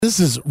This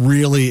is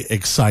really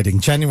exciting.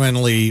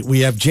 Genuinely,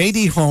 we have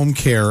JD Home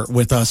Care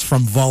with us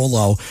from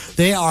Volo.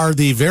 They are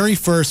the very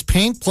first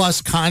Paint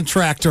Plus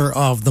contractor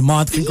of the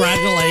month.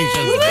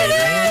 Congratulations.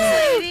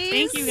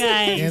 Thank you,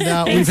 guys. And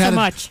Thanks we've had so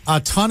much. a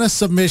ton of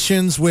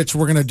submissions, which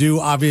we're going to do,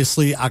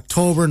 obviously,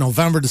 October,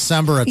 November,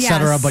 December,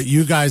 etc. Yes. But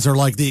you guys are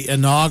like the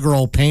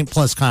inaugural Paint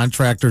Plus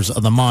contractors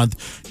of the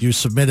month. You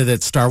submitted at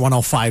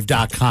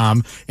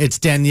star105.com. It's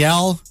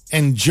Danielle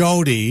and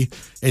Jody.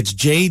 It's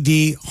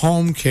JD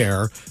Home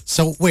Care.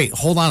 So, wait,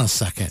 hold on a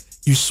second.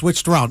 You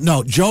switched around. No,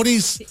 I'm Jody,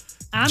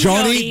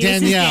 Jody.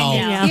 This is Danielle.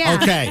 Danielle. Yeah.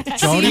 Okay,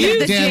 Jody, See,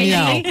 the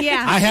Danielle. JD.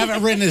 Yeah. I have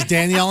it written as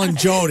Danielle and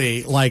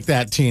Jody like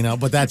that, Tina,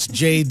 but that's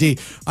JD.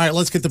 All right,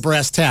 let's get the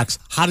brass tacks.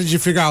 How did you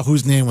figure out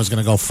whose name was going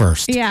to go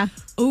first? Yeah.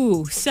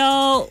 Ooh,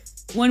 so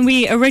when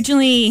we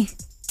originally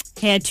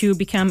had to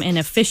become an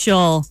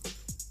official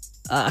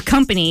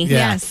company,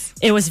 Yeah. Yes.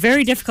 it was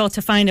very difficult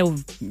to find a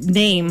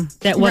name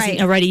that wasn't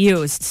Right. already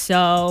used.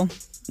 So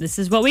this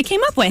is what we came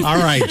up with. All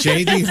right,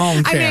 JD Home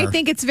I Care. mean, I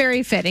think it's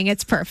very fitting.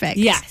 It's perfect.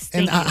 Yes.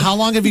 And Thank you. how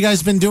long have you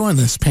guys been doing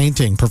this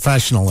painting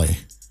professionally?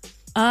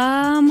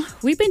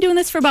 We've been doing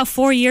this for about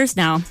 4 years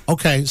now.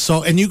 Okay,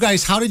 so, and you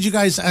guys, how did you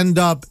guys end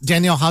up,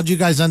 Danielle, how did you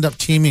guys end up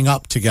teaming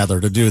up together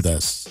to do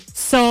this?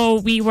 So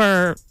we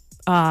were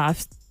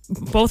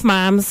both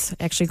moms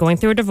actually going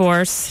through a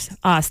divorce,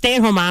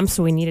 stay-at-home moms,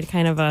 so we needed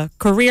kind of a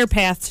career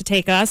path to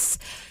take us.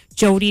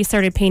 Jody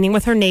started painting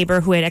with her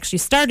neighbor who had actually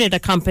started a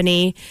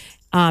company.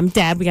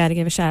 Deb, we got to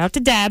give a shout out to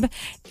Deb.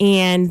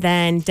 And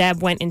then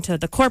Deb went into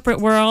the corporate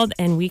world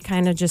and we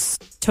kind of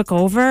just took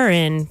over.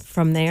 And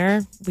from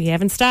there, we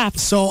haven't stopped.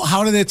 So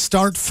how did it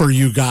start for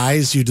you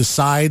guys? You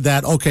decide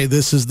that, okay,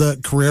 this is the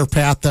career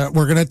path that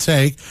we're going to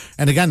take.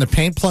 And again, the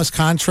Paint Plus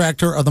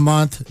Contractor of the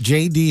Month,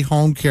 JD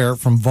Home Care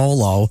from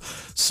Volo.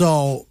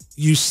 So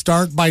you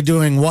start by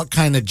doing what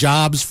kind of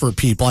jobs for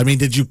people? I mean,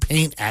 did you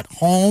paint at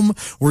home?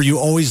 Were you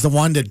always the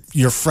one that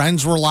your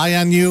friends rely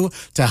on you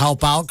to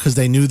help out because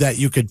they knew that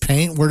you could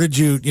paint? Where did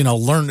you,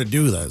 learn to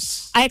do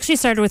this? I actually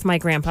started with my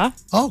grandpa.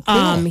 Oh,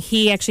 cool.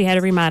 He actually had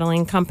a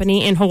remodeling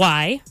company in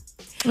Hawaii.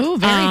 Ooh,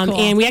 very cool.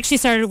 And we actually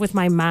started with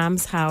my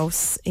mom's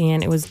house,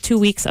 and it was 2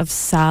 weeks of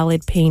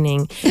solid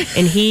painting.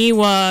 And he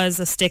was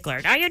a stickler.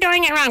 Are you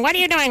doing it wrong? What are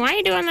you doing? Why are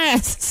you doing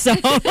this? So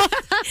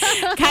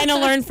kind of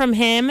learned from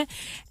him.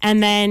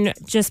 And then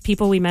just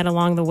people we met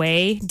along the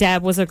way.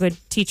 Deb was a good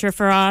teacher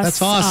for us.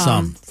 That's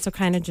awesome. So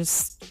kind of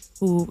just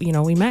who,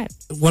 we met.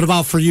 What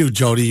about for you,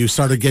 Jody? You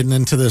started getting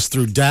into this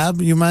through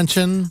Deb, you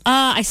mentioned?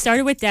 I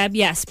started with Deb,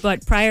 yes,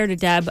 but prior to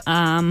Deb,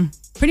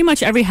 pretty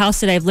much every house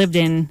that I've lived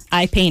in,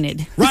 I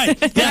painted. Right.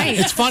 Yeah,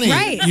 it's funny.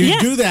 Right. You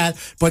do that,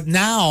 but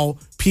now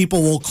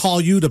people will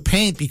call you to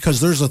paint because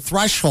there's a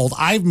threshold.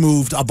 I've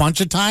moved a bunch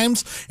of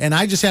times, and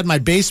I just had my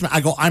basement.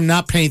 I go, I'm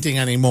not painting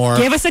anymore.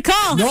 Give us a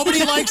call.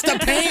 Nobody likes to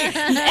paint.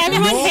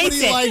 Everyone Nobody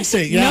hates it. likes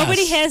it. Yes.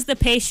 Nobody has the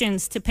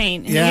patience to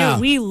paint. And Yeah.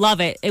 we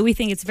love it. We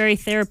think it's very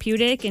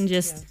therapeutic and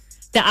just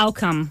the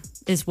outcome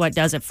is what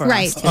does it for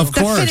right. us. too. Of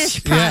the course.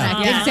 finished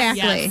product. Yeah.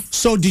 Exactly. Yes.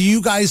 So do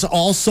you guys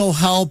also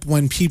help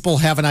when people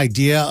have an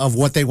idea of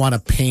what they want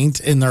to paint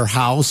in their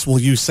house? Will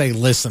you say,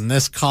 listen,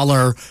 this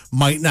color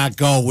might not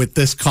go with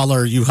this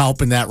color? You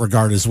help in that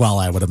regard as well,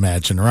 I would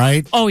imagine,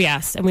 right? Oh,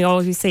 yes. And we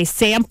always say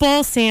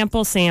sample,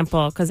 sample,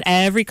 sample, because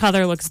every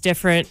color looks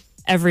different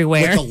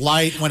everywhere. With the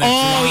light when it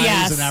dries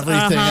yes. and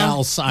everything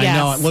else. I Yes.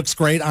 know it looks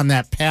great on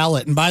that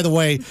palette. And by the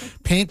way,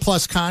 Paint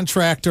Plus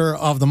Contractor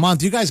of the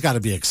Month. You guys got to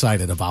be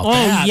excited about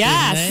that.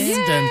 yes. being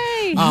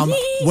named. And,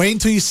 wait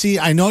until you see.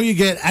 I know you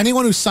get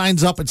anyone who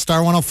signs up at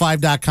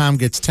star105.com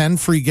gets 10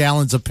 free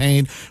gallons of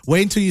paint.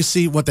 Wait until you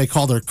see what they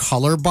call their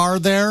color bar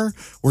there,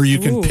 where you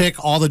can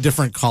pick all the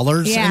different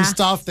colors Yeah. and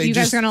stuff. You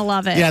guys are going to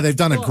love it. Yeah, they've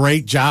done a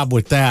great job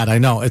with that. I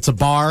know it's a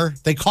bar.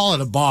 They call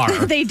it a bar.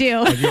 They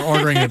do. But you're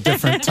ordering a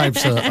different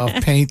types of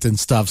paint and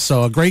stuff.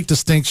 So a great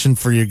distinction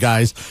for you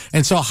guys.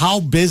 And so how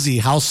busy,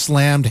 how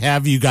slammed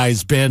have you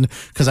guys been?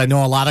 Because I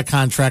know a lot of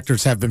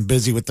contractors have been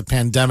busy with the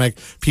pandemic.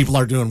 People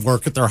are doing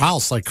work at their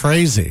house like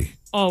crazy.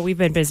 Oh, we've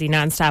been busy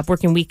nonstop,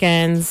 working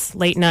weekends,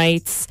 late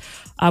nights.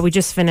 We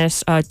just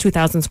finished a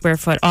 2,000 square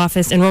foot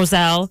office in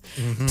Roselle.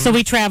 So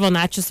we travel,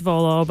 not just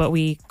Volo, but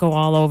we go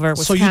all over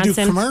So Wisconsin. you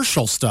do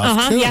commercial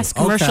stuff too? Yes,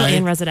 commercial Okay.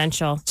 and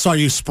residential. So are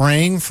you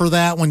spraying for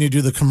that when you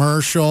do the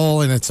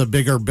commercial and it's a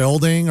bigger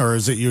building, or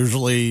is it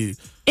usually...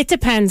 It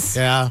depends.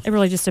 Yeah. It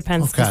really just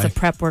depends because Okay. the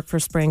prep work for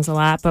spraying's a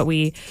lot. But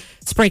we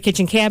spray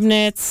kitchen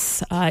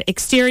cabinets,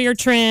 exterior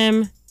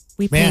trim.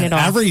 We paint Man, it all.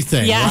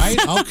 everything, Yes.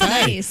 right? Okay.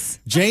 Nice.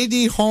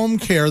 JD Home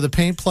Care, the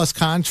Paint Plus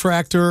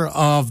Contractor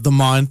of the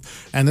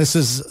Month. And this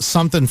is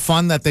something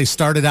fun that they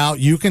started out.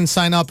 You can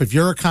sign up if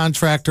you're a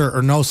contractor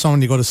or know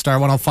someone. You go to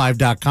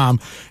star105.com.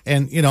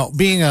 And,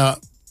 being a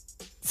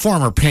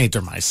former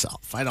painter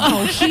myself. I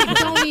don't.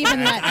 Don't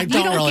even let.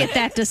 You don't get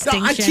that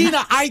distinction.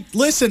 Tina,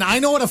 listen. I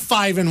know what a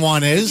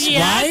 5-in-1 is,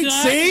 Yes, right? good,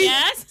 See,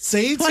 yes.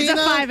 see, What's Tina?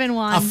 a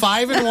 5-in-1? A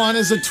 5-in-1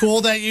 is a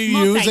tool that you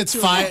use. It's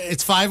Multi-tool.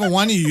 It's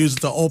 5-in-1. You use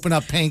it to open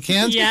up paint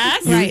cans.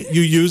 Yes. Right.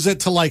 You use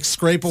it to like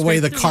scrape away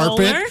the the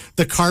carpet, roller?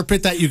 the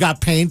carpet that you got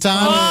paint on.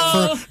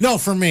 Oh.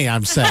 For me,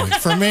 I'm saying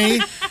for me.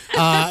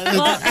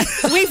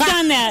 We've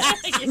done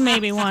that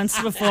maybe once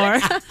before.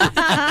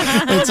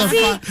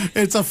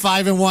 It's a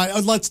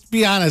 5-in-1. Let's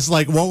be honest.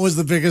 Like, what was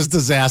the biggest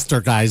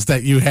disaster, guys,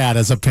 that you had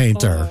as a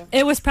painter?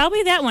 It was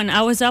probably that one.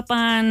 I was up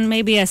on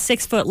maybe a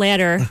 6-foot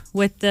ladder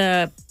with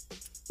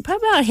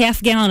probably about a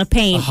half gallon of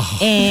paint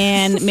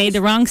and made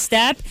the wrong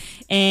step.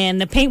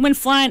 And the paint went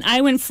flying.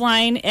 I went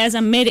flying as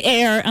I'm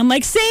midair. I'm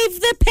like, save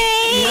the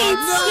paint!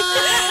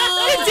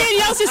 And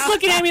Danielle's just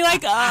looking at me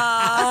like,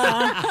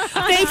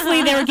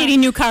 Thankfully, they were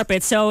getting new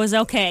carpet, so it was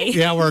okay.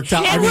 Yeah, it worked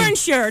out. And we're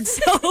insured,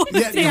 so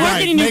they weren't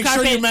getting new Make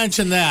carpet. sure you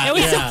mention that. It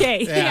was Yeah,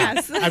 okay. yeah.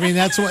 Yes. I mean,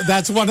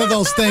 that's one of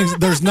those things.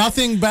 There's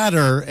nothing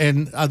better,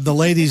 and the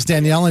ladies,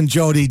 Danielle and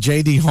Jody,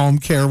 JD Home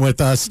Care with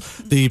us,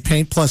 the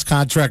Paint Plus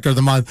Contractor of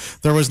the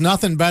Month. There was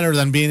nothing better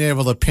than being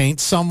able to paint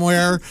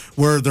somewhere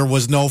where there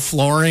was no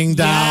flooring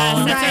down.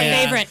 Yes, that's our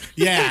And, favorite.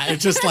 Yeah,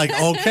 it's just like,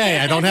 okay,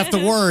 I don't have to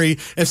worry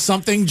if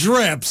something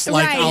drips.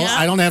 Like, Right.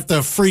 I don't have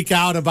to freak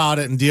out about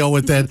it and deal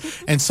with it.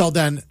 And so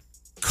then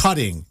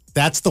cutting.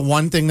 That's the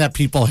one thing that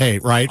people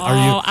hate, right?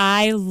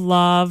 I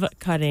love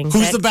cutting.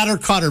 Who's the better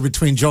cutter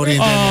between Jody and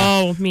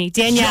Danielle? Oh, me.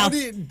 Danielle.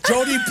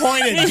 Jody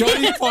pointed.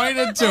 Jody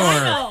pointed to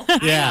her.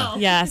 Yeah.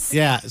 Yes.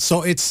 Yeah.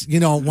 So it's,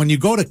 when you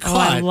go to cut. Oh,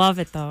 I love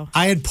it, though.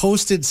 I had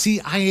posted.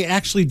 See, I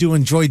actually do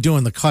enjoy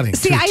doing the cutting.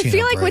 See, too, I Tina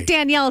feel like Bray. with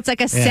Danielle, it's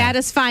like a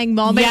satisfying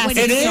moment Yes, when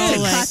you it get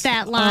to is. cut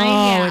that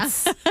line.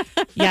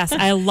 Yes,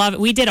 I love it.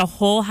 We did a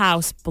whole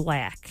house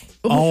black.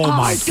 Oh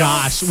my so-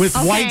 gosh. With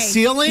okay. white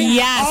ceiling?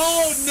 Yes.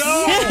 Oh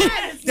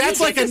no. That's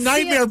like a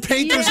nightmare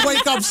painters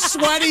wake up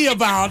sweaty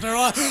about. They're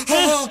like,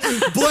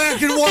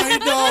 black and white,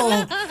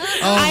 no.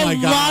 Oh my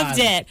God. Loved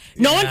it.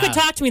 No one Yeah. could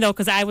talk to me, though,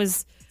 because I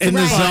was... In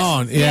the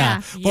zone,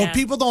 yeah. Yeah. Well,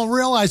 people don't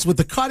realize with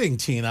the cutting,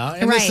 Tina,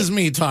 and this Right. is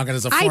me talking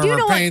as a I former do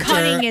know what painter.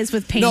 cutting is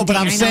with No, but painting.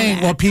 I'm I know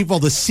saying,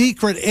 that. the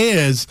secret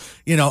is,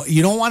 you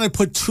don't want to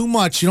put too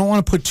much. You don't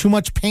want to put too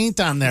much paint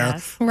on there.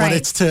 Yes. But Right.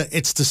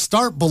 it's to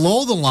start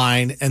below the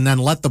line and then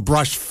let the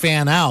brush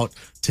fan out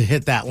to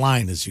hit that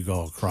line as you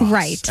go across.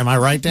 Right. Am I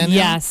right, Danielle?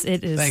 Yes,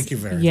 it is. Thank you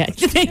very yeah.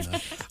 much.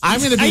 I'm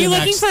going to be Are you the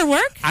looking next, for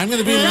work? I'm going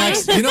to be the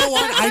next. You know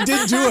what? I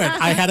did do it.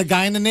 I had a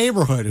guy in the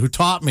neighborhood who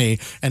taught me,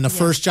 and the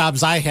first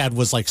jobs I had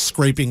was like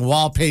scraping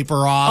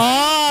wallpaper off.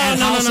 Oh,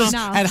 no.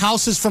 At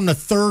houses from the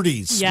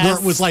 30s, Yes. where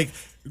it was like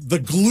the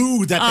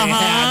glue that they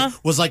had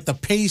was like the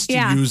paste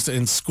Yeah. you used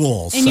in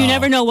school. And you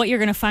never know what you're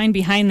going to find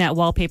behind that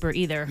wallpaper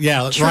either.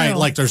 Yeah, that's right.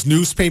 Like there's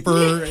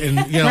newspaper and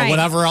Right.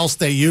 whatever else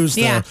they use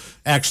Yeah. to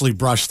actually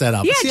brush that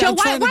up. Yeah, See, Joe, I'm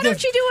why trying to don't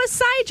give- you do a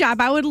side job?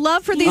 I would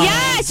love for these.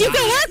 Yes, you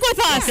can work with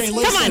us. Okay, Come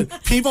listen, on.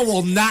 people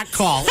will not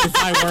call if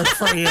I work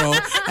for you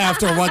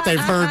after what they've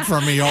heard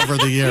from me over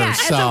the years. Yeah,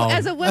 so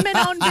as a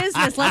women-owned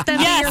business, let them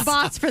Yes. be your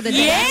boss for the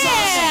day. Yeah.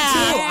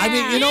 too. I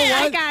mean, you know Yeah,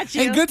 I what? got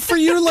you. And good for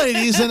you,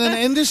 ladies, in an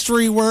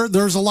industry where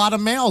there's a lot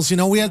of males.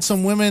 We had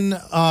some women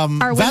Our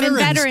veterans. women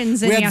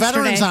veterans in we had yesterday.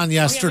 veterans on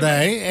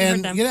yesterday,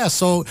 heard them. and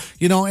so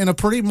in a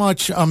pretty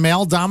much a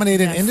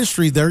male-dominated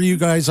industry, there you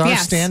guys are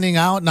Yes. standing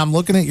out. And I'm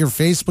looking at your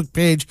Facebook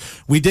page.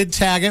 We did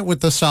tag it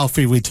with the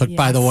selfie we took,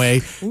 by the way.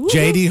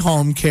 JD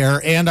Home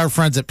Care and our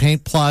friends at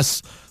Paint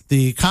Plus,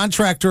 the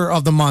contractor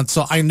of the month.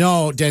 So I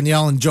know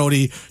Danielle and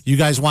Jody, you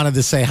guys wanted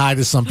to say hi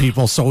to some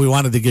people, so we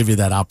wanted to give you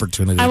that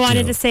opportunity. I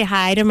wanted too. to say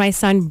hi to my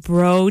son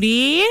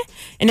Brody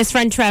and his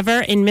friend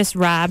Trevor in Miss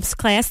Rob's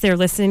class. They're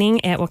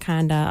listening at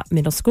Wakanda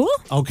Middle School.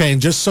 Okay, and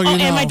just so you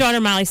know, And my daughter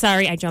Molly.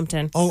 Sorry, I jumped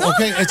in. Oh,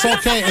 okay. It's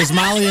okay. Is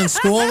Molly in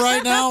school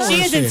right now?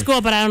 She or is in school,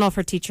 but I don't know if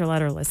her teacher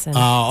let her listen.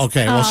 Oh,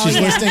 okay. Well, she's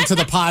listening to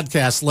the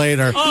podcast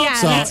later. Yeah,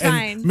 that's and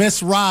fine.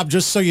 Miss Rob,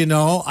 just so you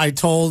know, I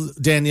told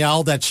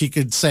Danielle that she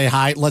could say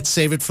hi. Let's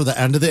save it for the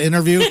end of the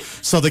interview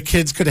so the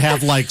kids could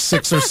have like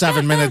 6 or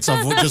 7 minutes of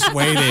just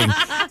waiting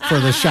for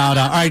the shout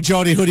out. All right,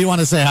 Jody, who do you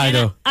want to say hi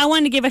to? I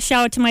wanted to give a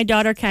shout out to my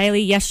daughter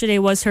Kylie. Yesterday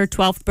was her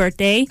 12th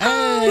birthday.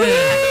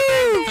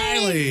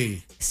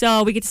 Kylie.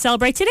 So we get to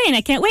celebrate today, and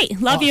I can't wait.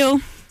 Love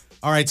you.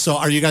 All right, so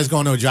are you guys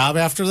going to a job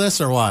after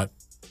this or what?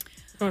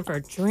 Going for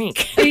a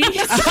drink.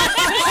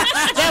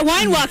 That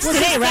wine walks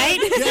today, right?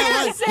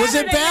 Yeah, right. Was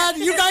it bad?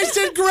 You guys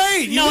did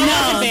great. You No, were it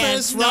wasn't on bad.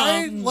 this,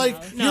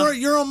 No, right?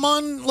 You're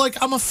among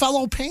I'm a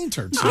fellow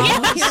painter too.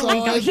 Here So we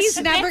go. it's- He's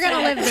never going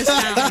to live this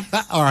down.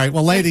 All right.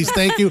 Well, ladies,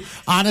 thank you.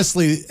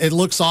 Honestly, it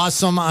looks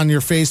awesome on your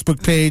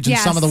Facebook page and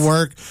Yes. some of the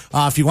work.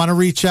 If you want to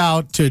reach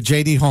out to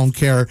JD Home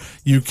Care,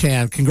 you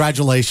can.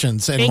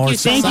 Congratulations and Thank more you.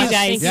 success. Thank you,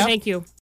 guys. Yep. Thank you.